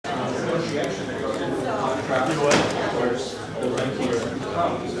contract, of course, the lengthier it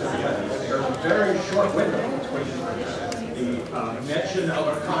becomes. There's a very short window between the mention of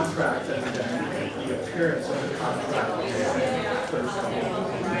a contract and the appearance of the contract.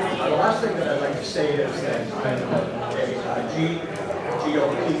 The last thing that I'd like to say is that I'm a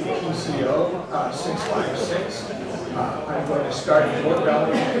GOP PCO 656. I'm going to start a vote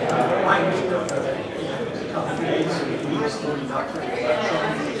rally in a couple of days and weeks leading up to the election.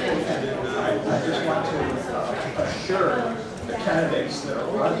 And I just want to assure the candidates that are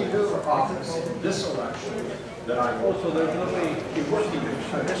running for office in this election that I will be working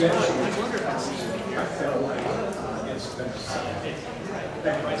against you. I feel like it's been said.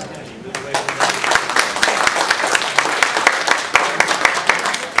 Thank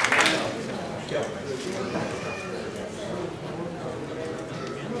you.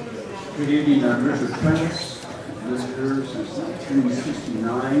 Good evening, I'm Richard Prince, visitor since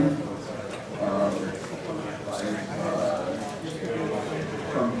 1969. I'm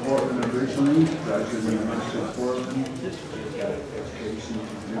from Portland originally, graduated from the University of Portland, education,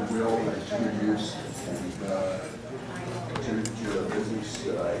 goodwill, like 2 years, and business.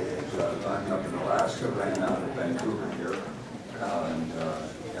 I'm up in Alaska, ran out of Vancouver here, and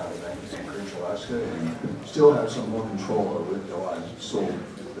out of Anchorage, Alaska, and still have some more control over it, though I've sold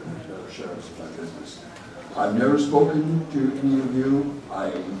shares of my business. I've never spoken to any of you.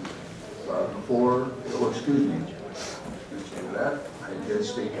 Excuse me, to that, I did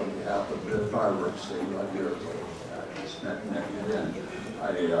speak on behalf of the fireworks day right here. I just met you then. I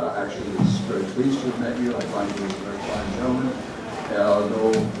actually was very pleased to have met you. I find you a very fine gentleman. And I'll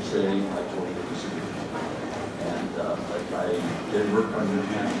go saying I totally disagree. And I did work on your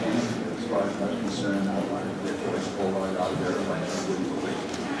campaign. As far as I'm concerned, I wanted to get the voice right out of there like I wouldn't believe.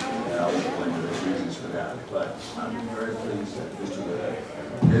 And I won't blame you. There's reasons for that. But I'm very pleased that Mr. Wood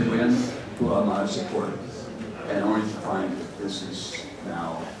did win, who I'm not supporting. And only to find that this is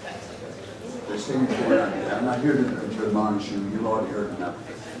now, this thing is going on. I'm not here to admonish you. You've already heard enough.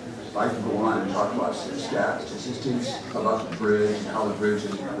 If I can go on and talk about statistics about the bridge and how the bridge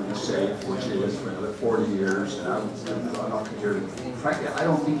is going to be safe, which it is for another 40 years, and I'm not here to, frankly, I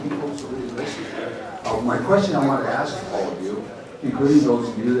don't think people really listen. My question I want to ask all of you, including those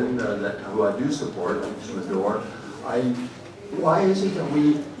of you who I do support, like Mr. Medor, why is it that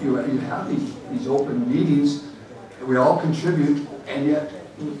you have these open meetings, we all contribute, and yet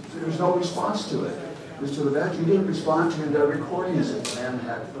there's no response to it? Mr. Levesque, you didn't respond to the recordings that the man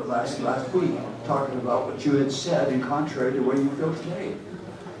had last week, talking about what you had said, and contrary to what you feel today.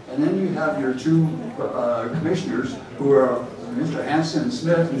 And then you have your two commissioners, who are Mr. Hanson and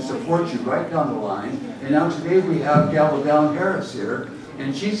Smith, who support you right down the line. And now today we have Gavel Down Harris here,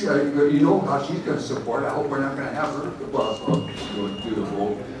 and she's, you know how she's going to support. I hope we're not going to have her do the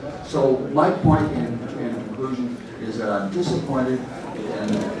vote. So my point in conclusion is that I'm disappointed in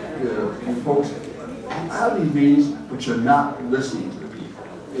you folks have these meetings, but you're not listening to the people.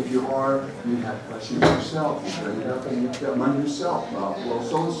 If you are, you have questions yourself. You bring it up and you get money yourself. Well,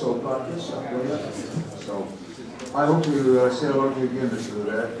 so-and-so brought this up. So I hope to say hello to you again, Mr.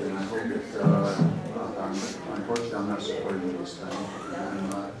 Levesque, and I hope that, unfortunately, I'm not supporting you this time.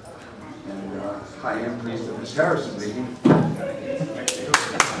 And I am pleased that Ms. Harris is leaving. Thank you.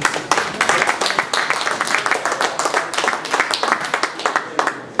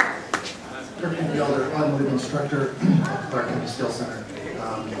 Automotive instructor at Clark County Skills Center,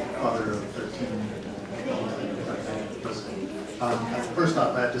 father of 13, first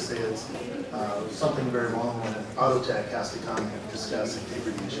off, I have to say it's something very wrong when an auto tech has to come and discuss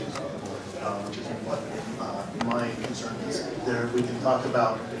integrity issues, which is what my concern is. There, we can talk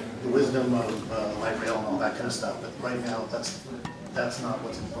about the wisdom of light rail and all that kind of stuff, but right now that's not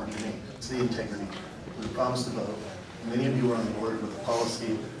what's important to me. It's the integrity. We promised to vote. Many of you are on board with the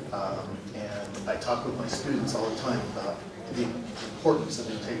policy. And I talk with my students all the time about the importance of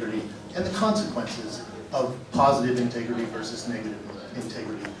integrity and the consequences of positive integrity versus negative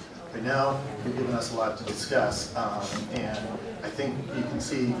integrity. Right now, you've given us a lot to discuss, and I think you can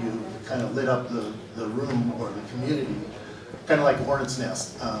see you kind of lit up the room or the community, kind of like a hornet's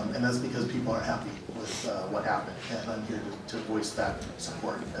nest, and that's because people aren't happy with what happened, and I'm here to voice that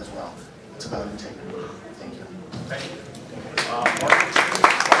support as well. It's about integrity. Thank you. Thank you. Mark?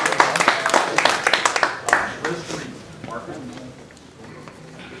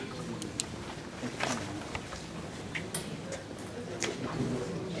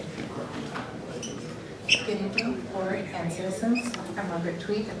 Good evening, board and citizens. I'm Margaret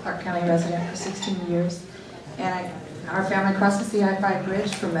Tweet, a Clark County resident for 16 years. And our family crosses the I-5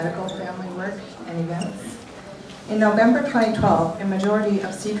 bridge for medical family work and events. In November 2012, a majority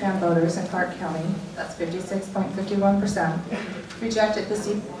of C-Tran voters in Clark County, that's 56.51%, rejected the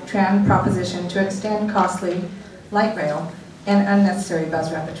C-Tran proposition to extend costly light rail and unnecessary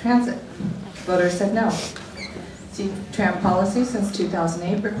bus rapid transit. Voters said no. C-Tran policy since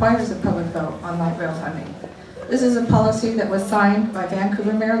 2008 requires a public vote on light rail funding. This is a policy that was signed by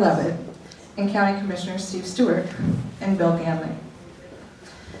Vancouver Mayor Levitt and County Commissioner Steve Stewart and Bill Ganley.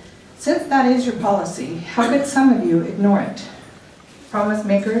 Since that is your policy, how could some of you ignore it? Promise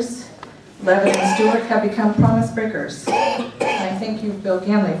makers, Levitt and Stewart have become promise breakers. And I thank you, Bill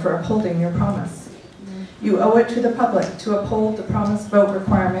Ganley, for upholding your promise. You owe it to the public to uphold the promise vote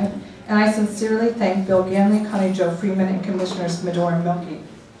requirement, and I sincerely thank Bill Ganley, Connie Jo Freeman, and Commissioners Medor and Milkey.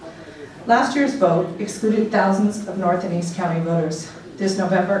 Last year's vote excluded thousands of North and East County voters. This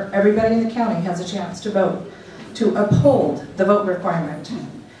November, everybody in the county has a chance to vote to uphold the vote requirement.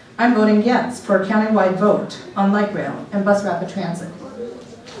 I'm voting yes for a countywide vote on light rail and bus rapid transit.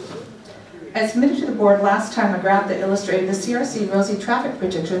 I submitted to the board last time a graph that illustrated the CRC rosy traffic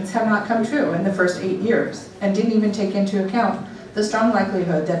predictions have not come true in the first 8 years and didn't even take into account the strong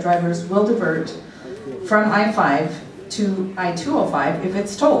likelihood that drivers will divert from I-5 to I-205 if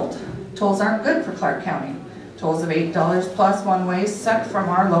it's tolled. Tolls aren't good for Clark County. Tolls of $8 plus one-way suck from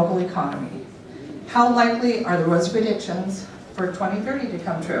our local economy. How likely are the rosy predictions for 2030 to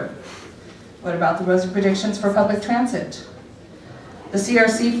come true? What about the rosy predictions for public transit? The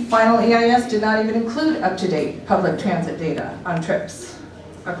CRC final EIS did not even include up-to-date public transit data on trips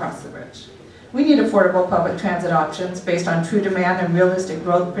across the bridge. We need affordable public transit options based on true demand and realistic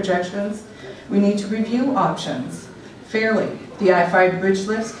growth projections. We need to review options fairly. The I-5 bridge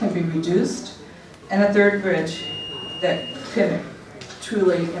lifts can be reduced, and a third bridge that can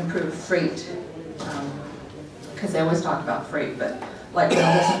truly improve freight, because they always talk about freight, but light rail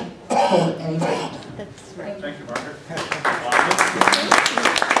doesn't hold any freight. That's right. Thank you, Margaret.